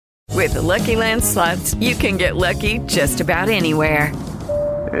With the Lucky Land Slots, you can get lucky just about anywhere.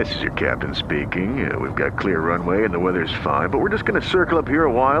 This is your captain speaking. We've got clear runway and the weather's fine, but we're just going to circle up here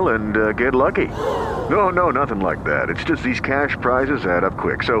a while and get lucky. No, nothing like that. It's just these cash prizes add up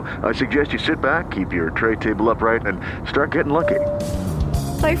quick. So I suggest you sit back, keep your tray table upright, and start getting lucky.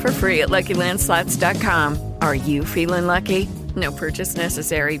 Play for free at LuckyLandSlots.com. Are you feeling lucky? No purchase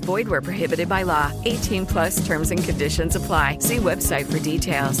necessary. Void where prohibited by law. 18 plus terms and conditions apply. See website for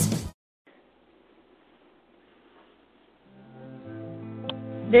details.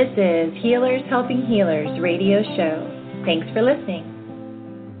 This is Healers Helping Healers radio show. Thanks for listening.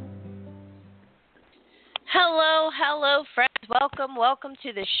 Hello, friends. Welcome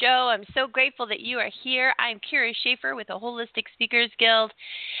to the show. I'm so grateful that you are here. I'm Kira Schaefer with the Holistic Speakers Guild,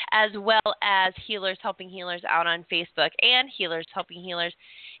 as well as Healers Helping Healers out on Facebook and Healers Helping Healers.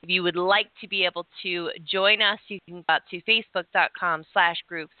 If you would like to be able to join us, you can go to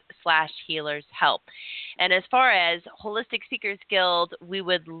facebook.com/groups/healershelp. And as far as Holistic Speakers Guild, we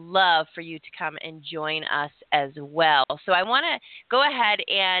would love for you to come and join us as well. So I want to go ahead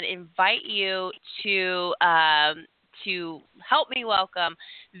and invite you to help me welcome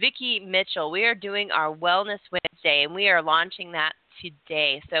Vicky Mitchell. We are doing our Wellness Wednesday, and we are launching that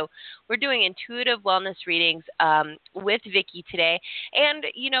today. So we're doing intuitive wellness readings with Vicky today. And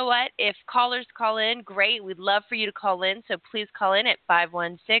you know what? If callers call in, great. We'd love for you to call in. So please call in at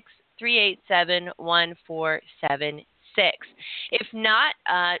 516-387-1476. If not,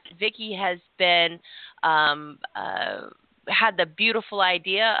 Vicky has been had the beautiful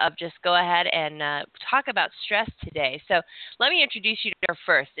idea of just go ahead and talk about stress today. So let me introduce you to her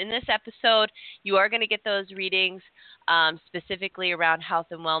first. In this episode, you are going to get those readings specifically around health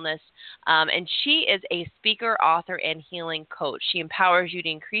and wellness. And she is a speaker, author, and healing coach. She empowers you to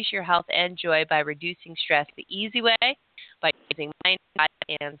increase your health and joy by reducing stress the easy way, by using mind,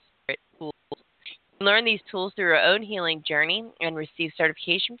 body, and spirit tools. Learn these tools through your own healing journey and receive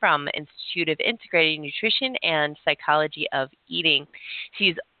certification from Institute of Integrated Nutrition and Psychology of Eating.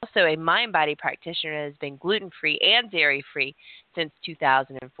 She's also a mind-body practitioner and has been gluten-free and dairy-free since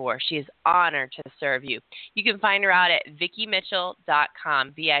 2004. She is honored to serve you. You can find her out at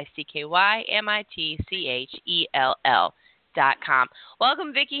VickyMitchell.com, VickyMitchell.com.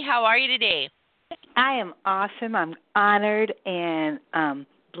 Welcome, Vicky. How are you today? I am awesome. I'm honored and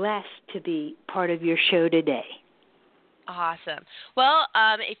blessed to be part of your show today. Awesome. Well,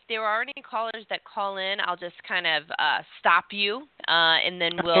 if there are any callers that call in, I'll just kind of stop you, and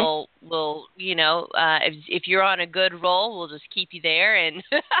then we'll if you're on a good roll, we'll just keep you there, and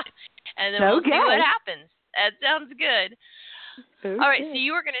and then we'll see what happens. That sounds good. Okay. All right, so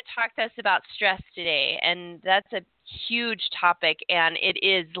you were going to talk to us about stress today, and that's a huge topic, and it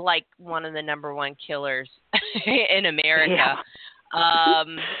is like one of the number one killers in America. Yeah.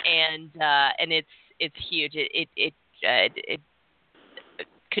 And it's huge. It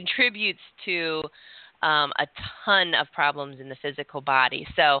contributes to a ton of problems in the physical body.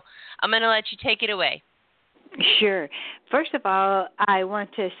 So I'm going to let you take it away. Sure. First of all, I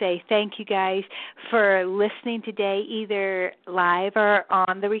want to say thank you guys for listening today, either live or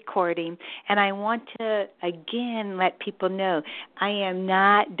on the recording. And I want to, again, let people know I am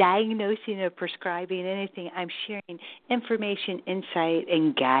not diagnosing or prescribing anything. I'm sharing information, insight,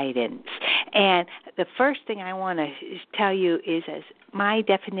 and guidance. And the first thing I want to tell you is, as my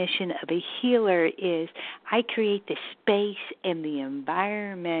definition of a healer is, I create the space and the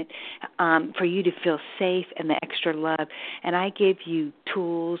environment for you to feel safe and the extra love, and I give you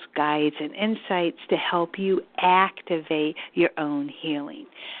tools, guides, and insights to help you activate your own healing.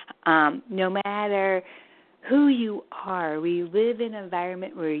 No matter who you are, we live in an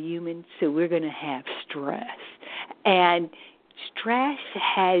environment where we're human, so we're going to have stress. And stress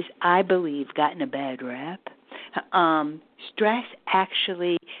has, I believe, gotten a bad rap. Stress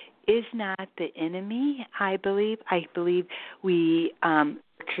actually is not the enemy, I believe. I believe we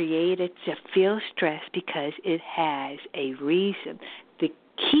created to feel stress because it has a reason. The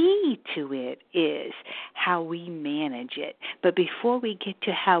key to it is how we manage it. But before we get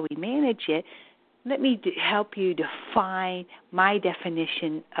to how we manage it, let me help you define my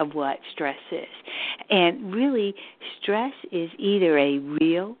definition of what stress is. And really, stress is either a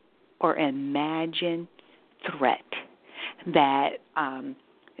real or imagined threat that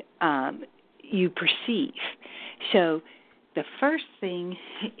you perceive. So the first thing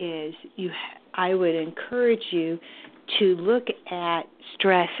is I would encourage you to look at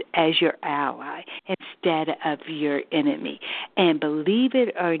stress as your ally instead of your enemy. And believe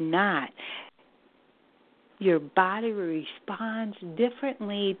it or not, your body responds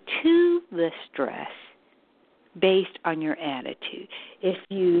differently to the stress based on your attitude. If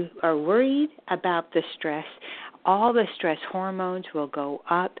you are worried about the stress, all the stress hormones will go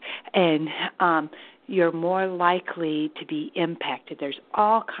up, and you're more likely to be impacted. There's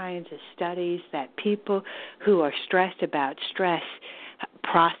all kinds of studies that people who are stressed about stress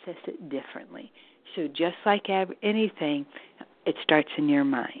process it differently. So just like anything, it starts in your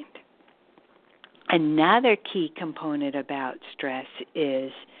mind. Another key component about stress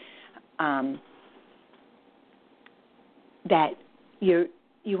is that you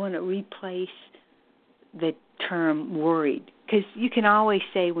want to replace the term worried, because you can always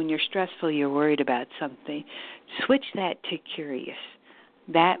say when you're stressful you're worried about something. Switch that to curious.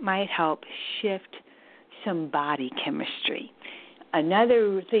 That might help shift some body chemistry.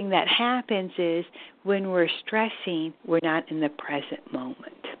 Another thing that happens is when we're stressing, we're not in the present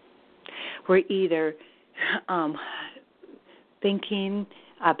moment. We're either thinking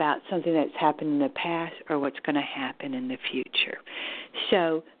about something that's happened in the past or what's going to happen in the future.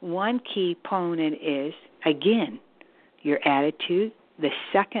 So one key component is, again, your attitude. The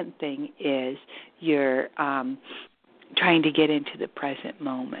second thing is you're trying to get into the present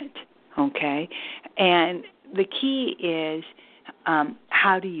moment, okay? And the key is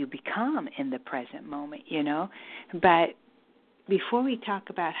how do you become in the present moment, But before we talk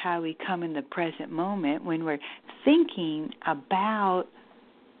about how we come in the present moment, when we're thinking about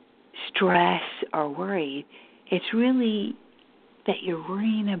stress or worry, it's really that you're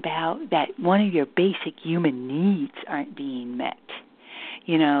worrying about that one of your basic human needs aren't being met.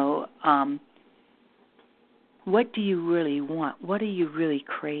 What do you really want? What are you really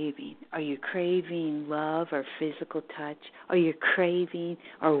craving? Are you craving love or physical touch? Are you craving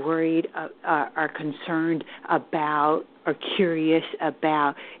or worried or concerned about or curious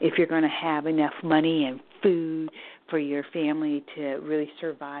about if you're going to have enough money and food for your family to really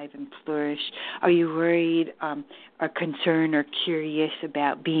survive and flourish? Are you worried or concerned or curious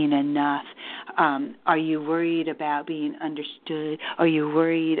about being enough? Are you worried about being understood? Are you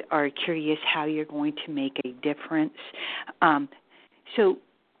worried or curious how you're going to make a difference? So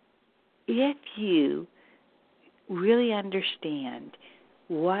if you really understand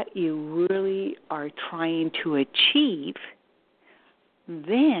what you really are trying to achieve,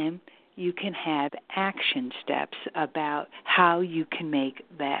 then you can have action steps about how you can make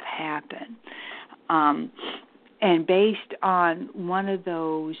that happen. And based on one of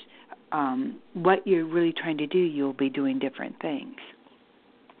those, what you're really trying to do, you'll be doing different things.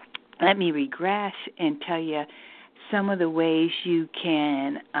 Let me regress and tell you some of the ways you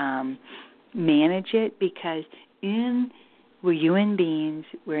can manage it, because we're human beings,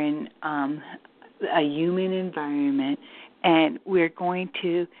 we're in a human environment, and we're going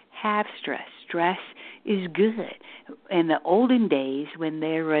to have stress. Stress is good. In the olden days, when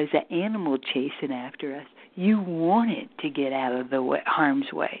there was an animal chasing after us, you wanted to get out of the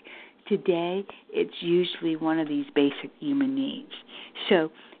harm's way. Today, it's usually one of these basic human needs.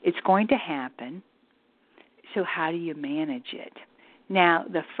 So it's going to happen. So how do you manage it? Now,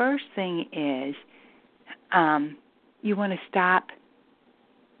 the first thing is you want to stop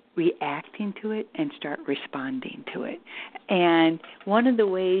reacting to it and start responding to it. And one of the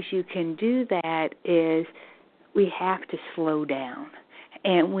ways you can do that is we have to slow down.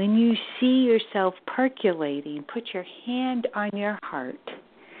 And when you see yourself percolating, put your hand on your heart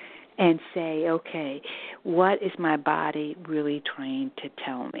and say, okay, what is my body really trying to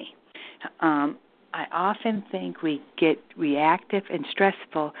tell me? I often think we get reactive and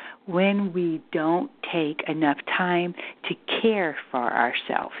stressful when we don't take enough time to care for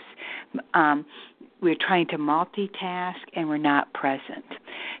ourselves. We're trying to multitask and we're not present.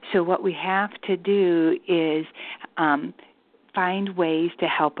 So what we have to do is find ways to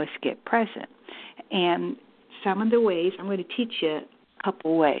help us get present. And some of the ways, I'm going to teach you a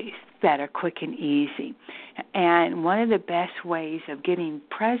couple ways that are quick and easy. And one of the best ways of getting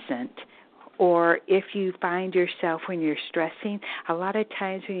present, or if you find yourself when you're stressing, a lot of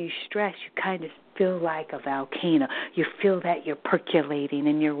times when you stress, you kind of feel like a volcano. You feel that you're percolating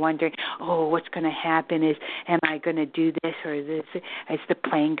and you're wondering, oh, what's going to happen? Am I going to do this or this? Is the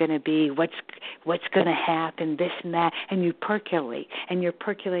plane going to be? What's going to happen? This and that. And you percolate. And you're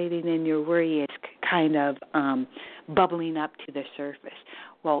percolating and your worry is kind of bubbling up to the surface.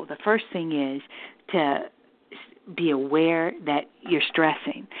 Well, the first thing is to be aware that you're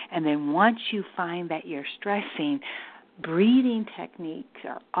stressing. And then once you find that you're stressing, breathing techniques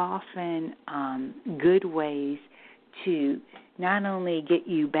are often good ways to not only get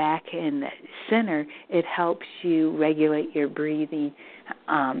you back in the center, it helps you regulate your breathing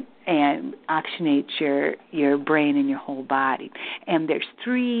and oxygenates your brain and your whole body. And there's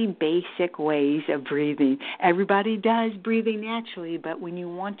 3 basic ways of breathing. Everybody does breathing naturally, but when you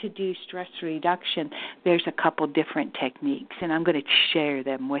want to do stress reduction, there's a couple different techniques, and I'm going to share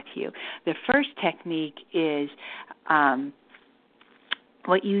them with you. The first technique is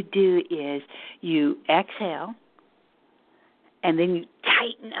what you do is you exhale, and then you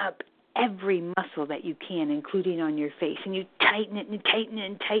tighten up every muscle that you can, including on your face. And you tighten it and tighten it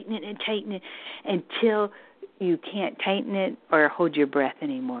and tighten it and tighten it until you can't tighten it or hold your breath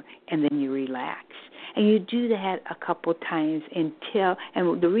anymore. And then you relax. And you do that a couple times until,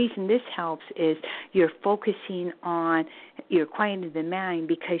 and the reason this helps is you're quieting the mind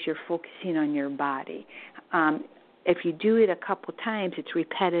because you're focusing on your body. If you do it a couple times, it's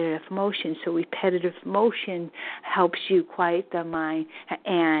repetitive motion. So repetitive motion helps you quiet the mind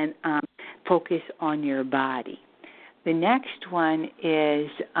and focus on your body. The next one is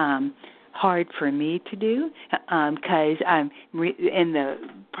hard for me to do because I'm in the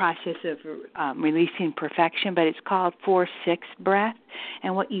process of releasing perfection, but it's called 4-6 breath.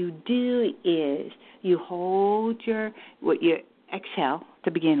 And what you do is you hold you exhale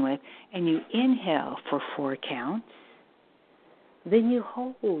to begin with, and you inhale for 4 counts, then you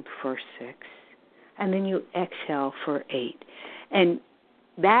hold for 6, and then you exhale for 8. And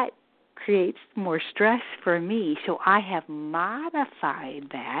that creates more stress for me, so I have modified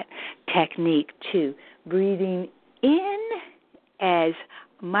that technique to breathing in as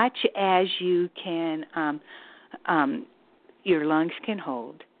much as you can, your lungs can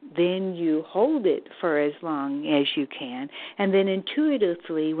hold. Then you hold it for as long as you can. And then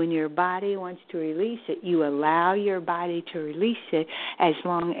intuitively, when your body wants to release it, you allow your body to release it as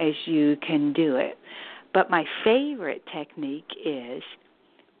long as you can do it. But my favorite technique is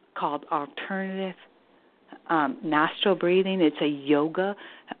called alternative nostril breathing. It's a yoga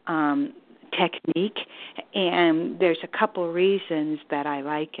technique, and there's a couple reasons that I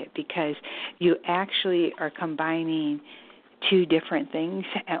like it, because you actually are combining 2 different things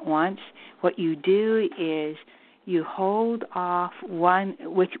at once. What you do is you hold off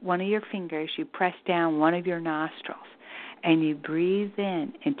with one of your fingers, you press down one of your nostrils, and you breathe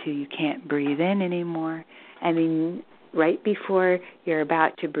in until you can't breathe in anymore. And then right before you're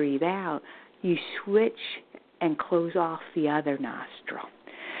about to breathe out, you switch and close off the other nostril.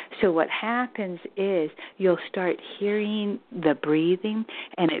 So what happens is you'll start hearing the breathing,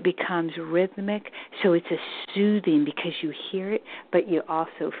 and it becomes rhythmic. So it's a soothing because you hear it, but you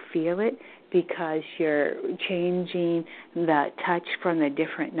also feel it because you're changing the touch from the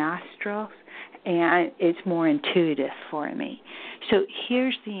different nostrils, and it's more intuitive for me. So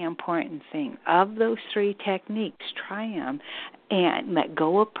here's the important thing. Of those 3 techniques, try them and let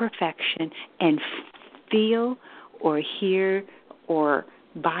go of perfection and feel or hear or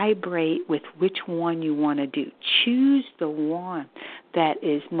vibrate with which one you want to do. Choose the one that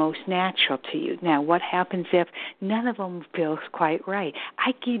is most natural to you. Now, what happens if none of them feels quite right?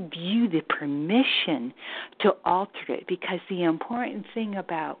 I give you the permission to alter it, because the important thing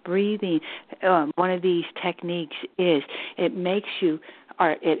about breathing, one of these techniques, is it makes you,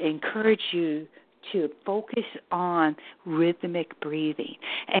 or it encourages you to focus on rhythmic breathing.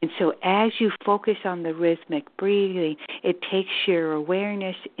 And so as you focus on the rhythmic breathing, it takes your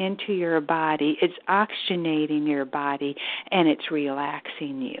awareness into your body, it's oxygenating your body, and it's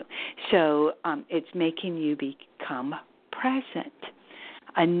relaxing you. So it's making you become present.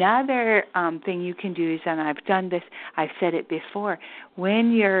 Another thing you can do is, and I've done this, I've said it before,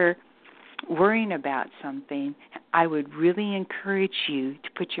 when you're worrying about something, I would really encourage you to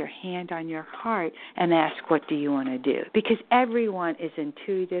put your hand on your heart and ask, what do you want to do? Because everyone is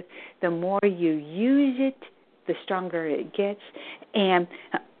intuitive. The more you use it, the stronger it gets. And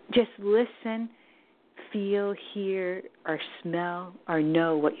just listen, feel, hear, or smell, or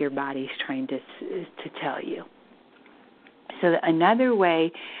know what your body's trying to tell you. So another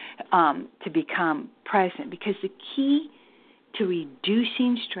way to become present, because the key to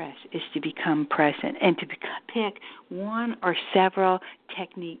reducing stress is to become present and to pick one or several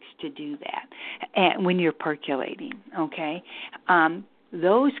techniques to do that, and when you're percolating, okay?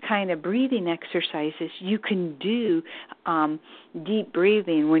 Those kind of breathing exercises you can do, deep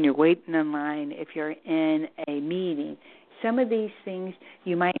breathing when you're waiting in line, if you're in a meeting. Some of these things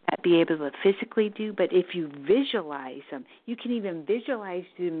you might not be able to physically do, but if you visualize them, you can even visualize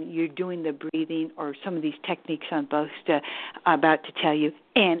them, you're doing the breathing or some of these techniques I'm about to tell you,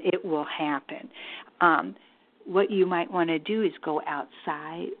 and it will happen. what you might want to do is go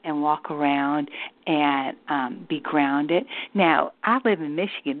outside and walk around and be grounded. Now, I live in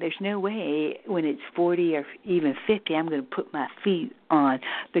Michigan. There's no way when it's 40 or even 50 I'm going to put my feet on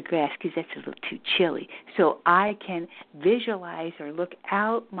the grass because that's a little too chilly. So I can visualize or look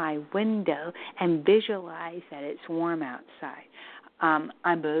out my window and visualize that it's warm outside. I'm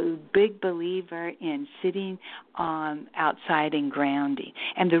a big believer in sitting outside and grounding.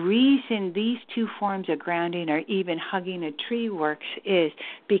 And the reason these two forms of grounding or even hugging a tree works is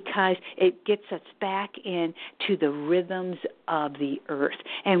because it gets us back into the rhythms of the earth.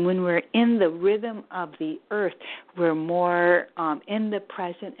 And when we're in the rhythm of the earth, we're more in the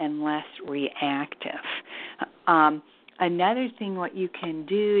present and less reactive. Another thing what you can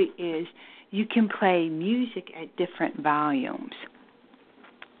do is you can play music at different volumes.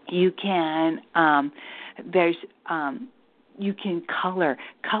 You can you can color.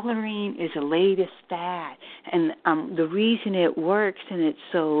 Coloring is the latest fad, and the reason it works and it's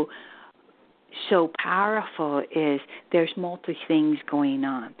so powerful is there's multiple things going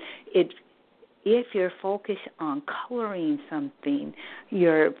on. If you're focused on coloring something,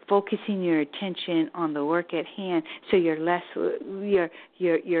 you're focusing your attention on the work at hand, so you're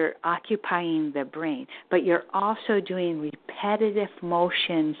occupying the brain, but you're also doing repetitive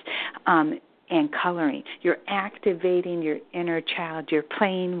motions and coloring. You're activating your inner child. You're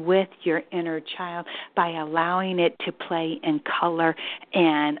playing with your inner child by allowing it to play and color.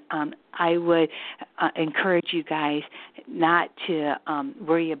 And I would encourage you guys not to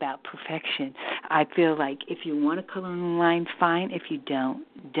worry about perfection. I feel like if you want to color in line, fine. If you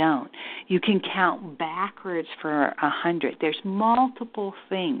don't. You can count backwards for 100. There's multiple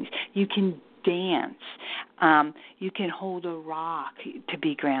things. You can dance. You can hold a rock to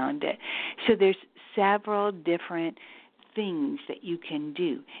be grounded. So there's several different things that you can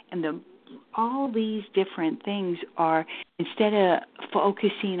do. And all these different things are, instead of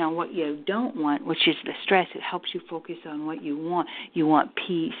focusing on what you don't want, which is the stress, it helps you focus on what you want. You want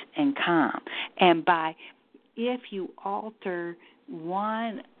peace and calm. And if you alter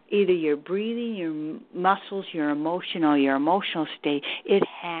one, either your breathing, your muscles, your emotional state, it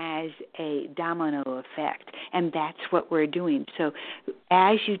has a domino effect, and that's what we're doing. So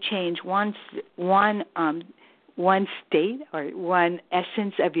as you change one state or one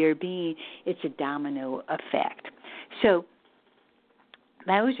essence of your being, it's a domino effect. So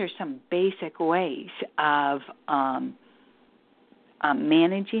those are some basic ways of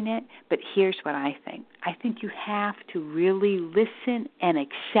managing it, but here's what I think. I think you have to really listen and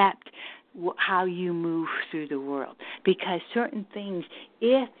accept how you move through the world, because certain things,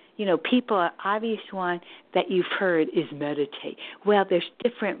 people, an obvious one that you've heard is meditate. Well, there's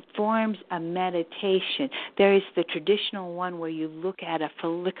different forms of meditation. There is the traditional one where you look at a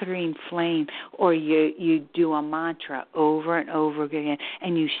flickering flame, or you do a mantra over and over again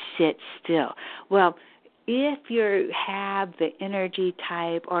and you sit still. Well, if you have the energy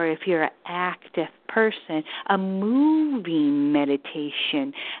type, or if you're an active person, a moving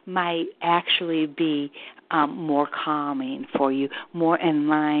meditation might actually be more calming for you, more in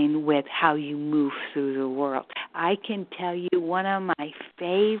line with how you move through the world. I can tell you one of my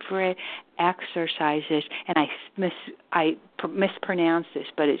favorite exercises, and I mispronounce this,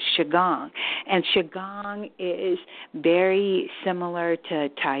 but it's Qigong. And Qigong is very similar to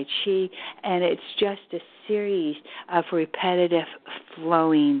Tai Chi, and it's just a series of repetitive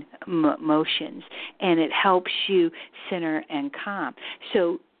flowing motions, and it helps you center and calm.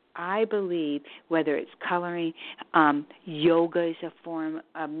 So I believe whether it's coloring, yoga is a form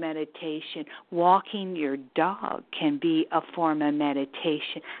of meditation, walking your dog can be a form of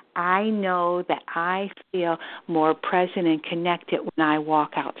meditation. I know that I feel more present and connected when I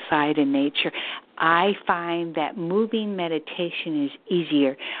walk outside in nature. I find that moving meditation is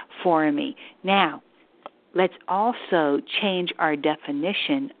easier for me. Now, let's also change our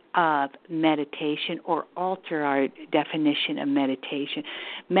definition of meditation, or alter our definition of meditation.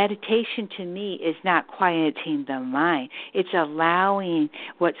 Meditation to me is not quieting the mind. It's allowing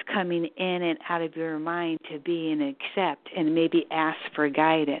what's coming in and out of your mind to be and accept, and maybe ask for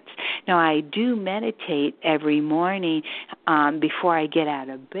guidance. Now, I do meditate every morning before I get out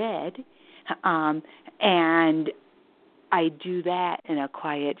of bed, and I do that in a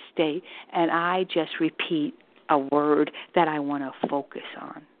quiet state, and I just repeat a word that I want to focus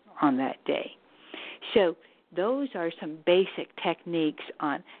on that day. So those are some basic techniques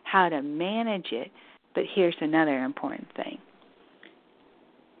on how to manage it, but here's another important thing.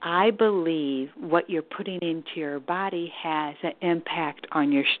 I believe what you're putting into your body has an impact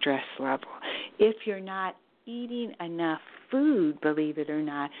on your stress level. If you're not eating enough food, believe it or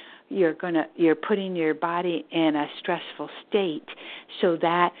not, you're putting your body in a stressful state, so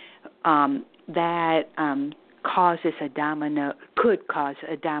that could cause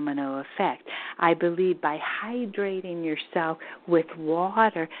a domino effect. I believe by hydrating yourself with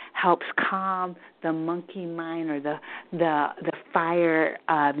water helps calm the monkey mind, or the fire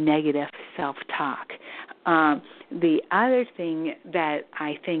of negative self-talk. The other thing that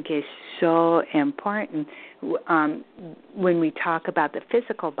I think is so important when we talk about the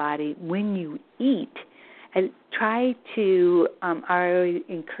physical body, when you eat, I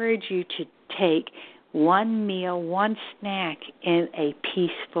encourage you to take one meal, one snack in a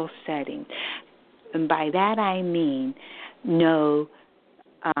peaceful setting. And by that I mean no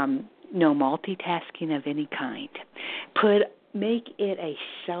multitasking of any kind. Make it a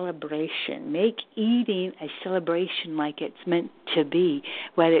celebration. Make eating a celebration like it's meant to be,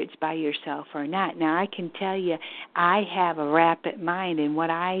 whether it's by yourself or not. Now, I can tell you, I have a rapid mind, and what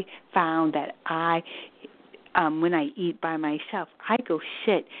I found that when I eat by myself, I go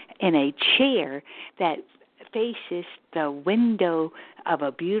sit in a chair that faces the window of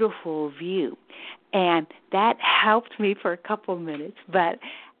a beautiful view. And that helped me for a couple minutes, but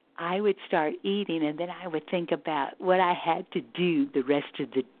I would start eating, and then I would think about what I had to do the rest of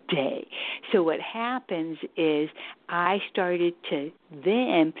the day. So what happens is I started to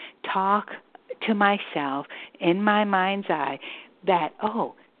then talk to myself in my mind's eye that,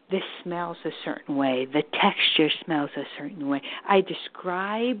 this smells a certain way, the texture smells a certain way. I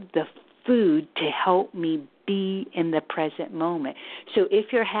describe the food to help me be in the present moment. So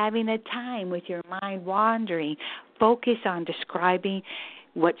if you're having a time with your mind wandering, focus on describing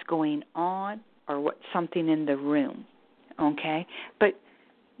what's going on or what's something in the room, okay? But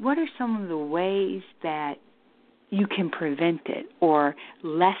what are some of the ways that you can prevent it or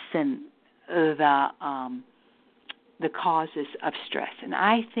lessen the causes of stress? And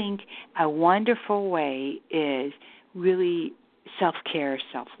I think a wonderful way is really self-care,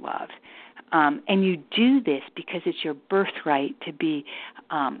 self-love. And you do this because it's your birthright to be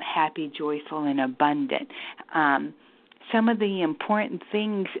happy, joyful, and abundant. Some of the important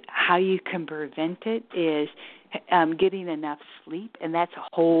things, how you can prevent it, is getting enough sleep, and that's a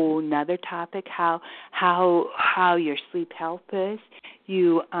whole nother topic, how your sleep health is.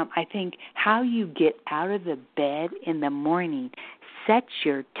 I think how you get out of the bed in the morning sets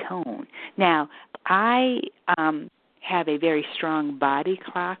your tone. Now, I have a very strong body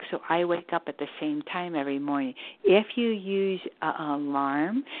clock, so I wake up at the same time every morning. If you use an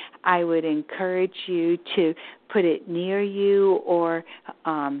alarm, I would encourage you to put it near you, or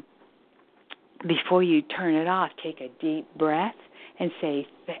before you turn it off, take a deep breath and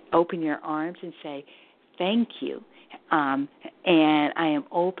open your arms and say, thank you. And I am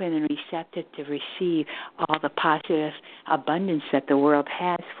open and receptive to receive all the positive abundance that the world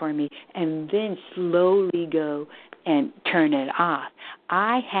has for me, and then slowly go and turn it off.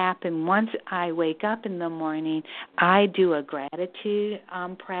 Once I wake up in the morning, I do a gratitude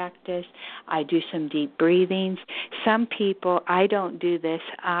practice. I do some deep breathings. Some people, I don't do this.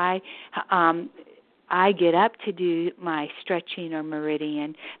 I get up to do my stretching or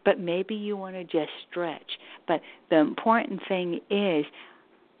meridian, but maybe you want to just stretch. But the important thing is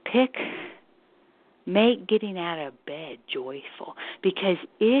make getting out of bed joyful, because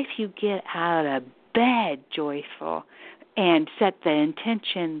if you get out of bed joyful and set the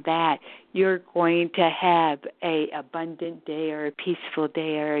intention that you're going to have a abundant day or a peaceful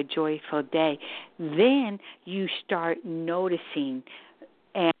day or a joyful day, then you start noticing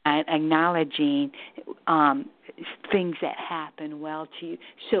and acknowledging things that happen well to you.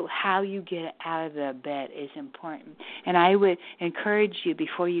 So how you get out of the bed is important. And I would encourage you,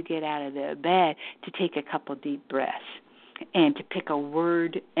 before you get out of the bed, to take a couple deep breaths and to pick a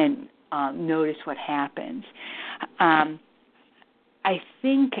word and notice what happens. I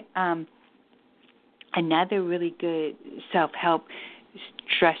think another really good self-help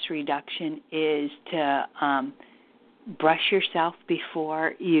stress reduction is to brush yourself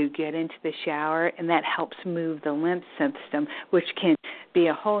before you get into the shower, and that helps move the lymph system, which can be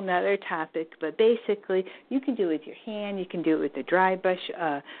a whole nother topic. But basically, you can do it with your hand, you can do it with a dry brush,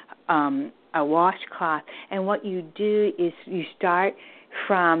 a washcloth, and what you do is you start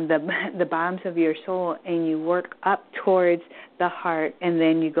from the bottoms of your soul and you work up towards the heart, and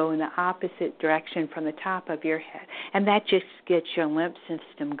then you go in the opposite direction from the top of your head, and that just gets your lymph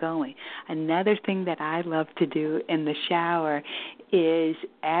system going. Another thing that I love to do in the shower is,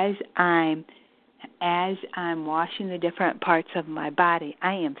 as I'm as I'm washing the different parts of my body,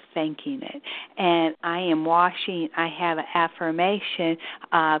 I am thanking it. And I have an affirmation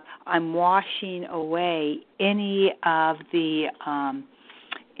of I'm washing away any of the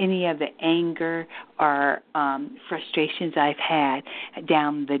anger or frustrations I've had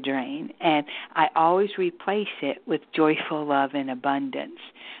down the drain. And I always replace it with joyful love and abundance.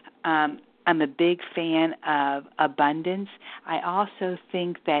 I'm a big fan of abundance. I also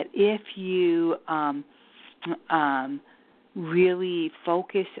think that if you really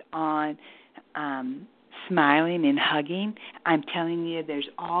focus on smiling and hugging, I'm telling you there's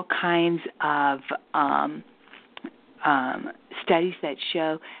all kinds of studies that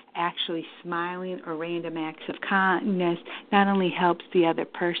show actually smiling or random acts of kindness not only helps the other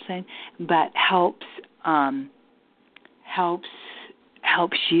person, but helps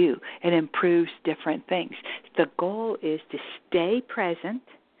you. It improves different things. The goal is to stay present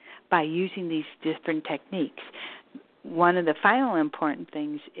by using these different techniques. One of the final important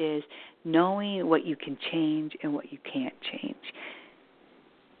things is knowing what you can change and what you can't change.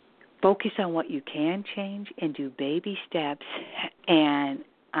 Focus on what you can change and do baby steps and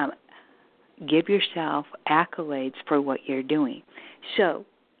give yourself accolades for what you're doing. So,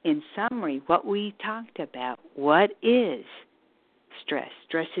 in summary, what we talked about, what is stress?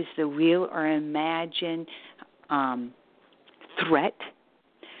 Stress is the real or imagined threat.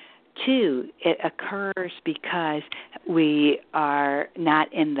 2, it occurs because we are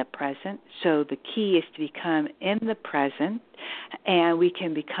not in the present. So the key is to become in the present, and we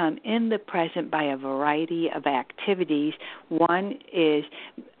can become in the present by a variety of activities. One is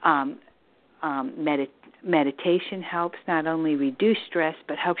meditation helps not only reduce stress,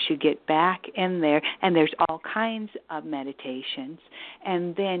 but helps you get back in there, and there's all kinds of meditations.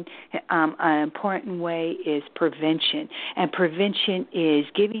 And then an important way is prevention, and prevention is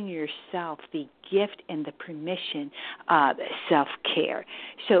giving yourself the gift and the permission of self-care.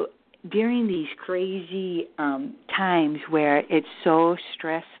 So during these crazy times where it's so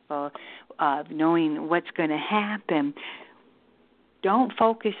stressful of knowing what's going to happen, don't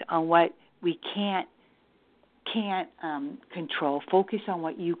focus on what we can't control. Focus on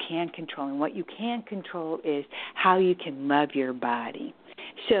what you can control, and what you can control is how you can love your body.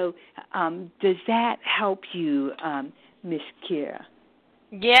 So does that help you, Miss Kira?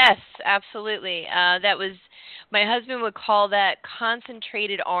 Yes, absolutely. That was, my husband would call that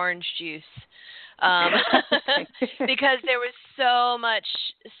concentrated orange juice. Because there was so much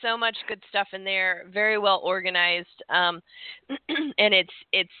good stuff in there, very well organized, and it's.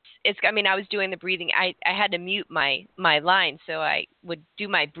 I mean, I was doing the breathing. I had to mute my line, so I would do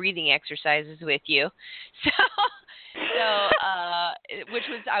my breathing exercises with you. Which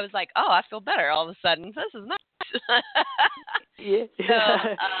was, I was like, oh, I feel better all of a sudden. This is nice. Yeah. So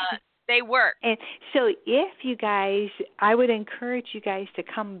they work. And so if you guys, I would encourage you guys to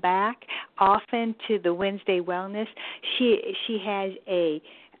come back often to the Wednesday Wellness. She has a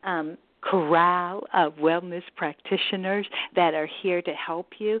corral of wellness practitioners that are here to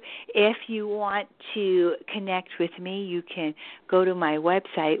help you. If you want to connect with me, you can go to my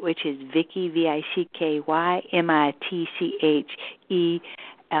website, which is Vicky,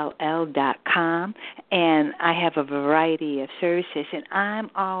 VickyMichael.com, and I have a variety of services, and I'm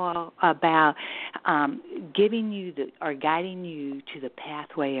all about guiding you to the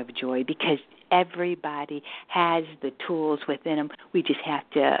pathway of joy, because everybody has the tools within them. We just have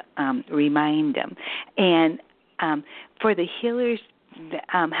to remind them. And for the healers,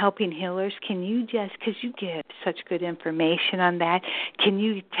 helping healers, can you just, because you give such good information on that, can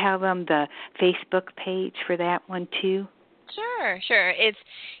you tell them the Facebook page for that one too? Sure. It's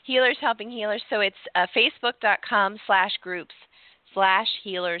Healers Helping Healers. So it's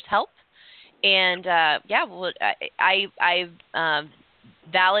facebook.com/groups/healershelp. And I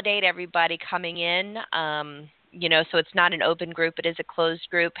validate everybody coming in. So it's not an open group; it is a closed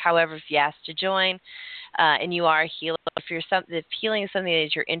group. However, if you ask to join, and you are a healer, if healing is something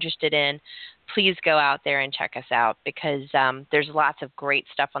that you're interested in, please go out there and check us out, because there's lots of great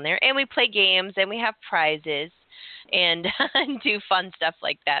stuff on there, and we play games and we have prizes. And do fun stuff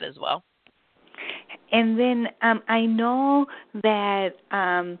like that as well. And then I know that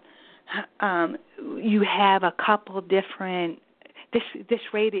you have a couple different, this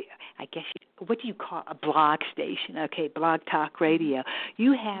radio, I guess, what do you call a blog station? Okay, Blog Talk Radio.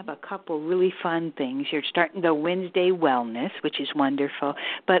 You have a couple really fun things. You're starting the Wednesday Wellness, which is wonderful.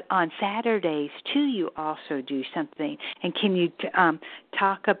 But on Saturdays, too, you also do something. And can you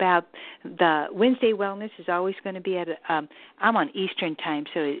talk about the Wednesday Wellness is always going to be at, I'm on Eastern time,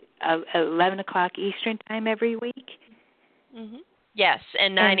 so 11 o'clock Eastern time every week? Mm-hmm. Yes,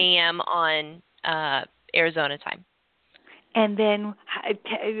 and 9 a.m. on Arizona time. And then,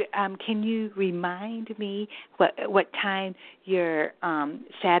 can you remind me what time your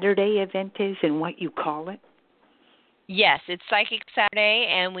Saturday event is and what you call it? Yes, it's Psychic Saturday,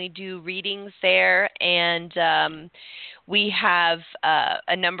 and we do readings there, and we have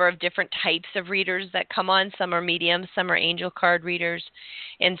a number of different types of readers that come on. Some are mediums, some are angel card readers,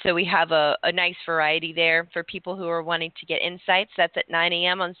 and so we have a nice variety there for people who are wanting to get insights. That's at 9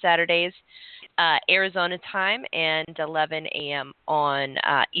 a.m. on Saturdays, Arizona time, and 11 a.m. on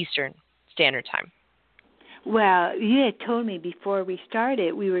Eastern Standard Time. Well, you had told me before we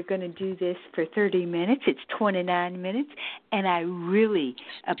started we were going to do this for 30 minutes. It's 29 minutes, and I really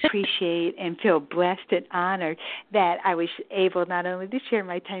appreciate and feel blessed and honored that I was able not only to share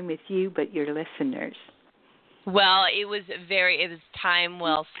my time with you, but your listeners. Well, it was time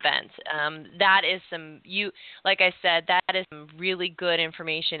well spent. That is like I said, that is some really good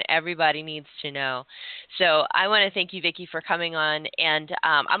information everybody needs to know. So I want to thank you, Vicky, for coming on, and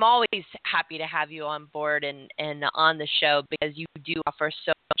I'm always happy to have you on board and on the show because you do offer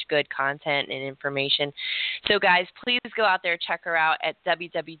so much good content and information. So guys, please go out there, check her out at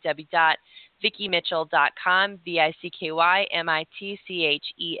www.VickyMitchell.com,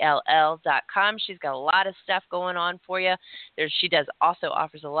 VickyMitchell.com. She's got a lot of stuff going on for you. She also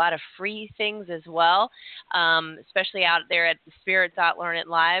offers a lot of free things as well, especially out there at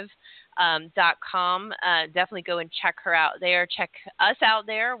spirit.learnitlive.com. Definitely go and check her out there. Check us out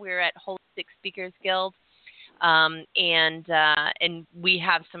there. We're at Holistic Speakers Guild. And we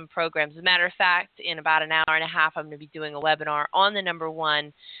have some programs. As a matter of fact, in about an hour and a half, I'm going to be doing a webinar on the number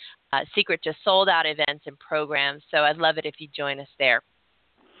one secret to sold out events and programs. So I'd love it if you join us there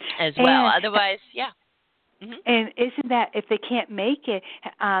as well. Otherwise, yeah. Mm-hmm. And isn't that, if they can't make it,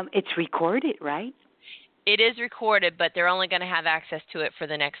 it's recorded, right? It is recorded, but they're only going to have access to it for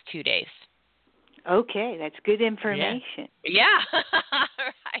the next 2 days. Okay, that's good information. Yeah.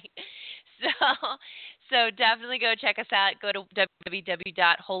 Right. So definitely go check us out. Go to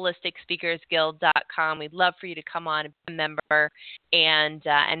www.holisticspeakersguild.com. We'd love for you to come on and be a member and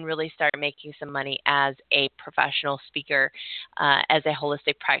really start making some money as a professional speaker, as a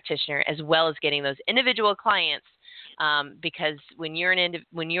holistic practitioner, as well as getting those individual clients. Because when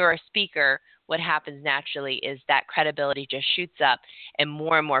you're a speaker, what happens naturally is that credibility just shoots up, and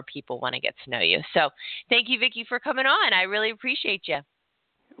more people want to get to know you. So thank you, Vicky, for coming on. I really appreciate you.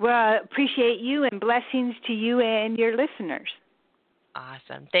 Well, appreciate you, and blessings to you and your listeners.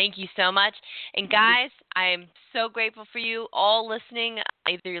 Awesome. Thank you so much. And guys, I'm so grateful for you all listening.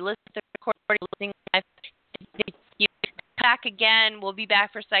 Either you're listening to the recording or listening live. Back again. We'll be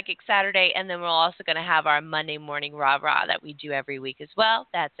back for Psychic Saturday, and then we're also going to have our Monday morning rah-rah that we do every week as well.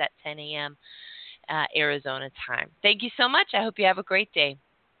 That's at 10 a.m. Arizona time. Thank you so much. I hope you have a great day.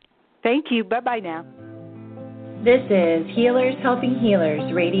 Thank you. Bye-bye now. This is Healers Helping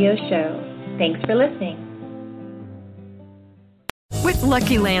Healers radio show. Thanks for listening. With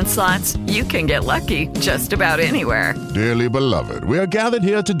Lucky Land Slots, you can get lucky just about anywhere. Dearly beloved, we are gathered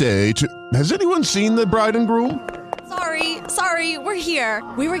here today to... Has anyone seen the bride and groom? Sorry, we're here.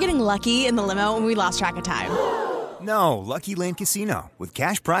 We were getting lucky in the limo and we lost track of time. No, Lucky Land Casino, with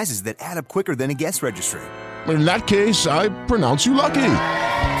cash prizes that add up quicker than a guest registry. In that case, I pronounce you lucky.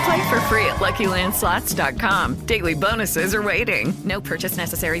 Play for free at LuckyLandSlots.com. Daily bonuses are waiting. No purchase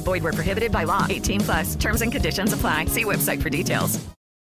necessary. Void where prohibited by law. 18+. Terms and conditions apply. See website for details.